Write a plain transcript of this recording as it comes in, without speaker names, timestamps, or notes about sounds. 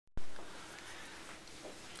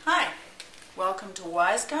welcome to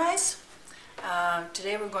Wise Guys.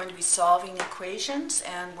 Today we're going to be solving equations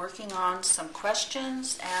and working on some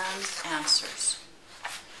questions and answers.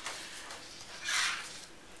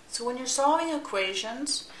 So when you're solving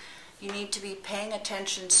equations, you need to be paying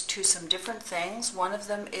attention to some different things. One of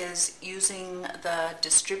them is using the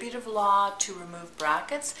distributive law to remove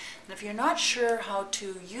brackets. And if you're not sure how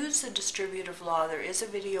to use the distributive law, there is a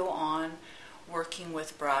video on working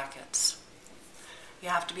with brackets. You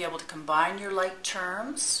have to be able to combine your like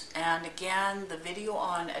terms, and again, the video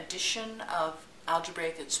on addition of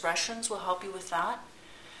algebraic expressions will help you with that.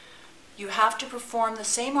 You have to perform the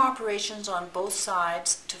same operations on both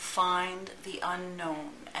sides to find the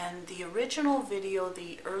unknown. And the original video,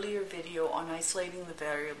 the earlier video on isolating the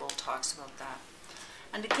variable, talks about that.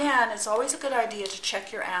 And again, it's always a good idea to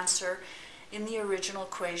check your answer in the original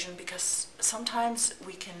equation, because sometimes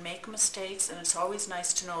we can make mistakes, and it's always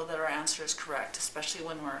nice to know that our answer is correct, especially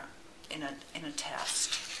when we're in a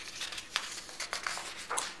test.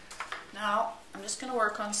 Now, I'm just going to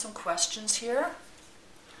work on some questions here.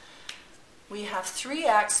 We have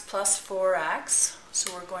 3x plus 4x,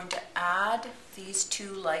 so we're going to add these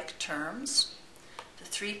two like terms. The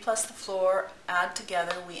 3 plus the 4 add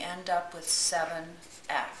together, we end up with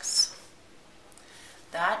 7x.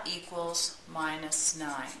 That equals minus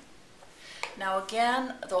 9. Now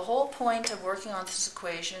again, the whole point of working on this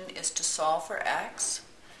equation is to solve for x.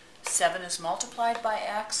 7 is multiplied by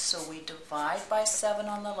x, so we divide by 7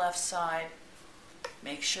 on the left side.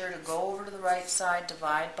 Make sure to go over to the right side,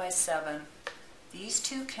 divide by 7. These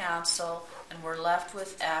two cancel, and we're left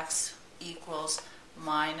with x equals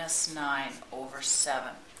minus 9 over 7.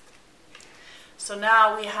 So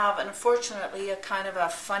now we have, unfortunately, a kind of a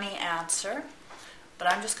funny answer.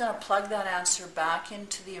 But I'm just going to plug that answer back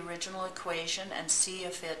into the original equation and see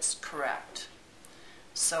if it's correct.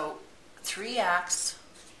 So 3x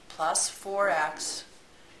plus 4x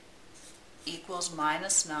equals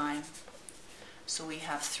minus 9. So we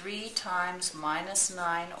have 3 times minus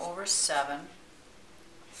 9 over 7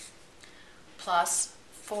 plus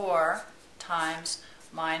 4 times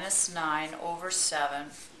minus 9 over 7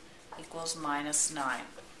 equals minus 9.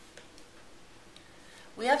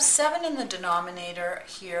 We have 7 in the denominator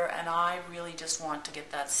here, and I really just want to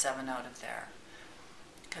get that 7 out of there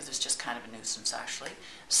because it's just kind of a nuisance, actually.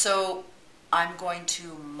 So I'm going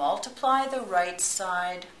to multiply the right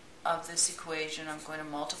side of this equation. I'm going to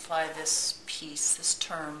multiply this piece, this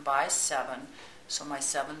term, by 7, so my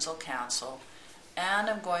 7's will cancel. And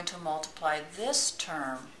I'm going to multiply this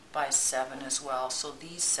term by 7 as well, so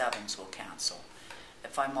these 7's will cancel.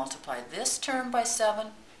 If I multiply this term by 7,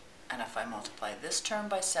 and if I multiply this term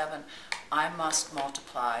by 7, I must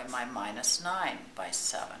multiply my minus 9 by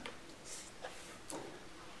 7.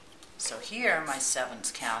 So here my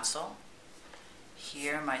 7's cancel,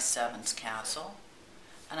 here my 7's cancel,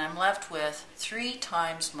 and I'm left with 3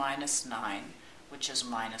 times minus 9, which is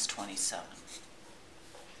minus 27.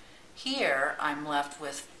 Here I'm left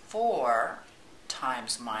with 4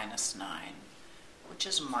 times minus 9, which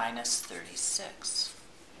is minus 36.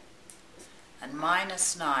 And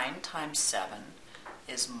minus 9 times 7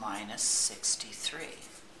 is minus 63.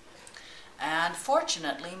 And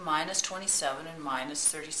fortunately, minus 27 and minus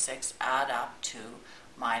 36 add up to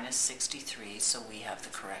minus 63, so we have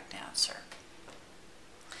the correct answer.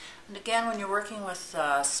 And again, when you're working with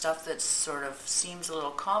stuff that sort of seems a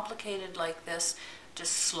little complicated like this,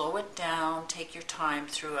 just slow it down, take your time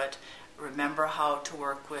through it, remember how to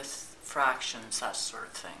work with fractions, that sort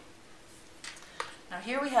of thing. Now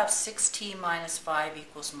here we have 6t minus 5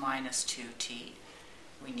 equals minus 2t.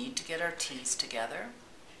 We need to get our t's together.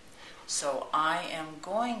 So I am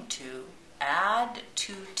going to add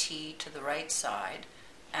 2t to the right side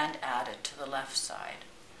and add it to the left side.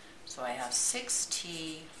 So I have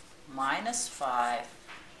 6t minus 5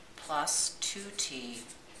 plus 2t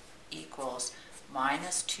equals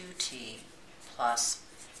minus 2t plus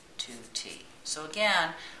 2t. So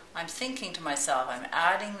again, I'm thinking to myself, I'm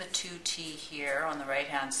adding the 2t here on the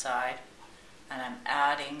right-hand side, and I'm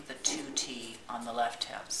adding the 2t on the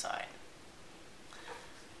left-hand side.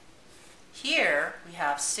 Here we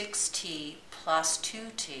have 6t plus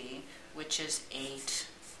 2t, which is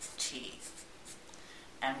 8t.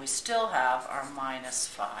 And we still have our minus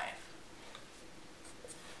 5.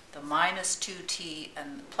 The minus 2t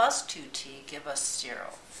and the plus 2t give us 0.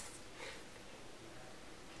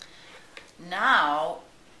 Now,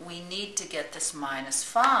 we need to get this minus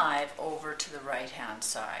 5 over to the right-hand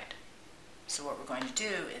side. So what we're going to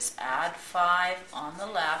do is add 5 on the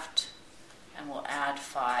left, and we'll add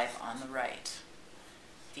 5 on the right.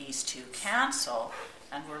 These two cancel,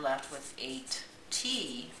 and we're left with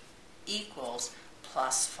 8t equals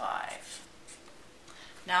plus 5.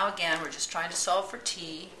 Now again, we're just trying to solve for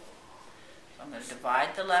t. So I'm going to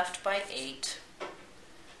divide the left by 8. I'm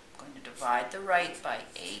going to divide the right by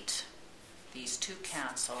 8. These two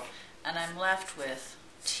cancel, and I'm left with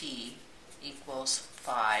t equals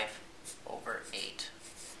 5 over 8.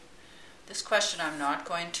 This question I'm not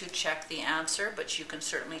going to check the answer, but you can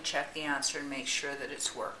certainly check the answer and make sure that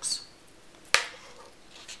it works.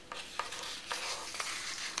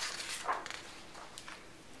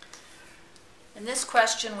 In this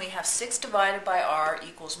question, we have 6 divided by r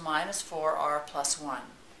equals minus 4r plus 1.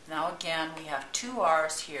 Now again, we have two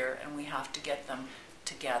r's here, and we have to get them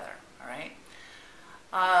together. All right.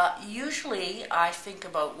 Usually, I think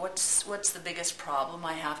about what's the biggest problem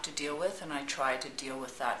I have to deal with, and I try to deal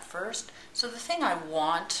with that first. So the thing I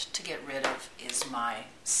want to get rid of is my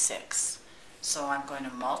 6. So I'm going to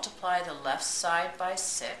multiply the left side by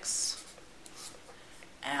 6,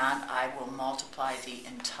 and I will multiply the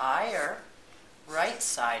entire right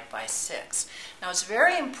side by 6. Now it's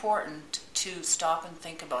very important to stop and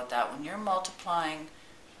think about that when you're multiplying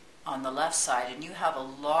on the left side and you have a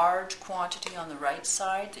large quantity on the right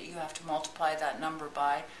side that you have to multiply that number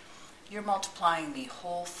by. You're multiplying the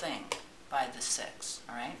whole thing by the 6.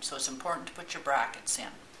 All right? So it's important to put your brackets in.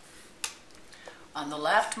 On the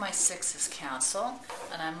left, my 6's cancel,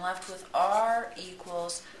 and I'm left with r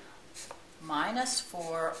equals minus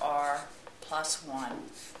 4r plus 1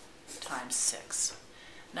 times 6.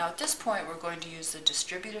 Now at this point, we're going to use the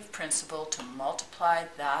distributive principle to multiply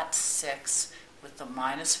that 6 with the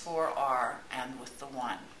minus 4r and with the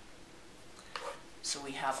 1. So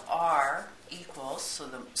we have r equals, so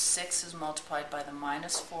the 6 is multiplied by the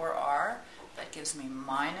minus 4r. That gives me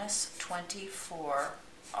minus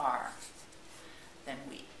 24r. Then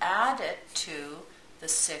we add it to the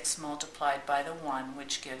 6 multiplied by the 1,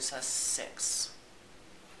 which gives us 6.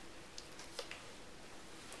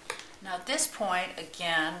 Now at this point,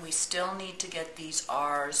 again, we still need to get these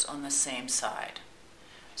r's on the same side.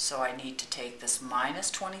 So I need to take this minus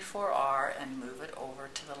 24r and move it over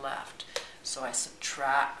to the left. So I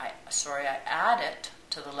add it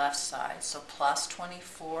to the left side, so plus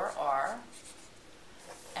 24r,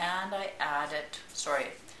 and I add it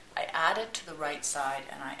to the right side,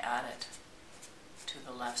 and I add it to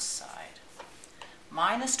the left side.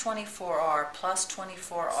 Minus 24r plus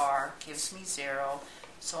 24r gives me 0.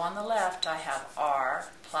 So on the left, I have r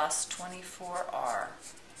plus 24r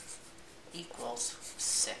equals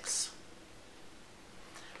 6.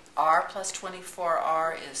 R plus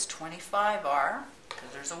 24r is 25r,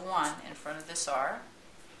 because there's a 1 in front of this r.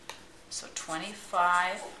 So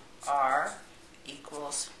 25r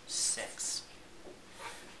equals 6.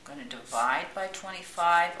 I'm going to divide by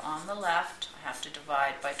 25 on the left. I have to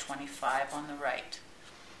divide by 25 on the right.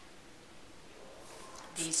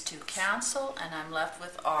 These two cancel, and I'm left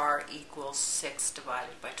with r equals 6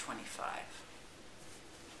 divided by 25.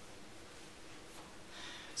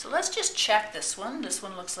 So let's just check this one. This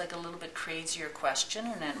one looks like a little bit crazier question,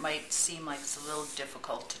 and it might seem like it's a little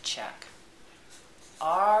difficult to check.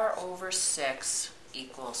 R over 6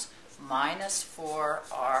 equals minus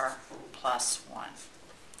 4r plus 1.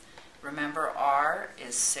 Remember, r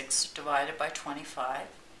is 6 divided by 25.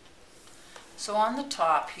 So on the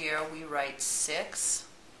top here, we write 6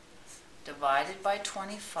 divided by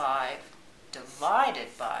 25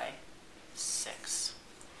 divided by 6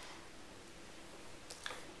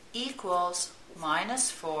 equals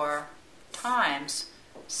minus 4 times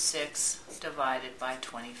 6 divided by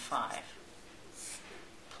 25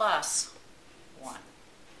 plus 1.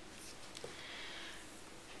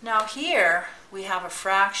 Now here we have a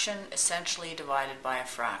fraction essentially divided by a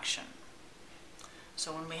fraction.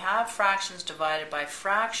 So when we have fractions divided by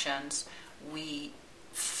fractions, we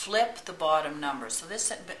flip the bottom number. So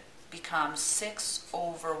this becomes 6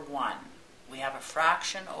 over 1. We have a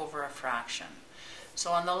fraction over a fraction.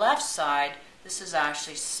 So on the left side, this is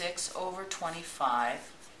actually 6 over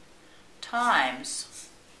 25 times,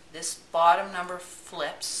 this bottom number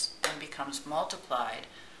flips and becomes multiplied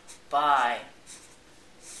by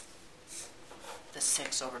the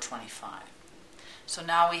 6 over 25. So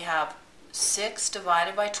now we have 6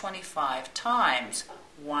 divided by 25 times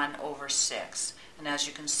 1 over 6. And as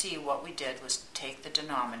you can see, what we did was take the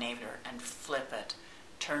denominator and flip it,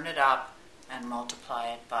 turn it up, and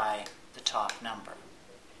multiply it by the top number.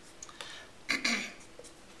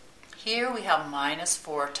 Here we have minus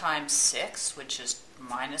 4 times 6, which is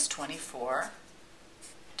minus 24,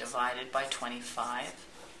 divided by 25,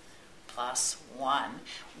 plus 1.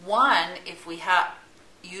 1, if we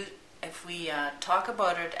talk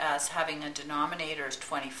about it as having a denominator as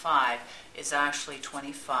 25, is actually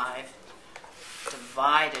 25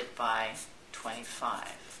 divided by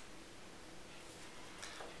 25.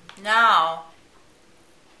 Now,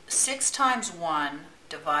 6 times 1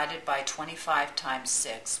 divided by 25 times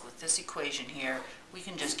 6. With this equation here, we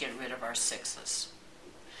can just get rid of our 6's.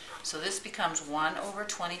 So this becomes 1 over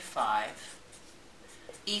 25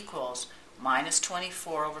 equals minus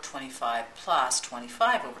 24 over 25 plus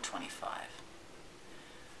 25 over 25.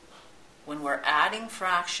 When we're adding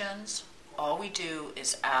fractions, all we do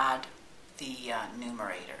is add the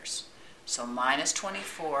numerators. So minus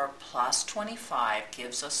 24 plus 25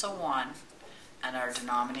 gives us a 1, and our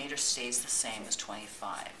denominator stays the same as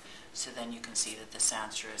 25. So then you can see that this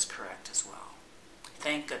answer is correct as well.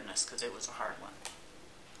 Thank goodness, because it was a hard one.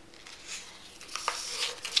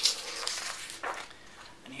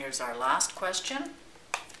 And here's our last question.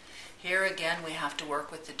 Here again we have to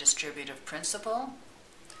work with the distributive principle.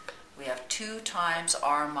 We have 2 times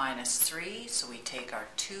r minus 3, so we take our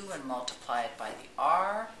 2 and multiply it by the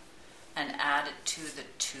r, and add it to the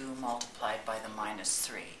 2 multiplied by the minus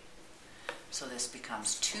 3. So this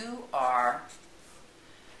becomes 2r,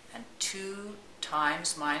 and 2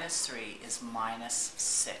 times minus 3 is minus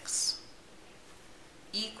 6,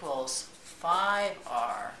 equals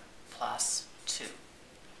 5r plus 2.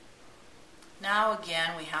 Now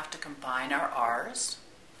again we have to combine our r's.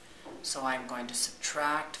 So I'm going to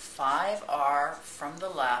subtract 5r from the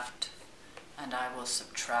left, and I will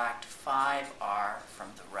subtract 5r from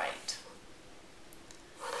the right.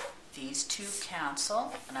 These two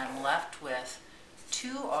cancel, and I'm left with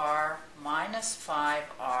 2r minus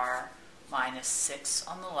 5r minus 6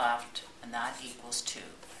 on the left, and that equals 2.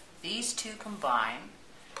 These two combine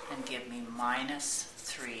and give me minus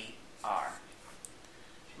 3r.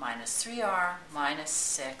 Minus 3r minus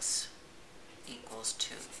 6 equals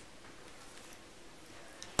 2.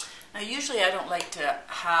 Now usually I don't like to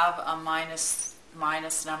have a minus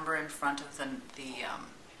number in front of the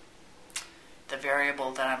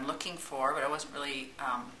variable that I'm looking for, but I wasn't really,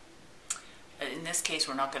 in this case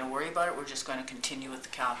we're not going to worry about it, we're just going to continue with the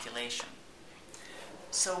calculation.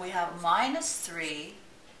 So we have minus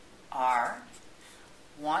 3r,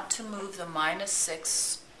 want to move the minus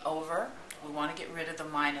 6 over, we want to get rid of the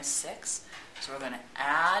minus 6, so we're going to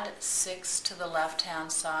add 6 to the left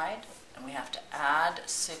hand side, and we have to add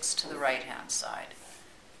 6 to the right hand side.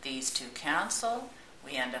 These two cancel,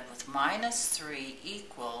 we end up with minus 3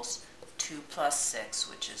 equals 2 plus 6,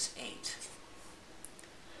 which is 8.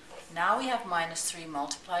 Now we have minus 3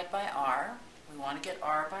 multiplied by r. We want to get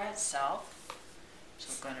r by itself. So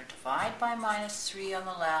we're going to divide by minus 3 on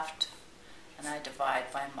the left, and I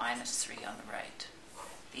divide by minus 3 on the right.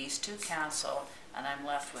 These two cancel, and I'm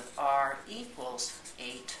left with r equals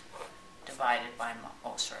 8 divided by,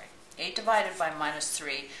 8 divided by minus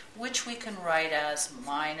 3, which we can write as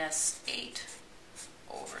minus 8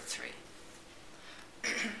 over 3.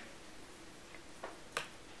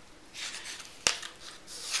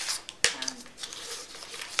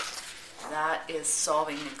 And that is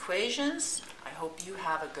solving equations. I hope you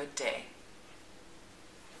have a good day.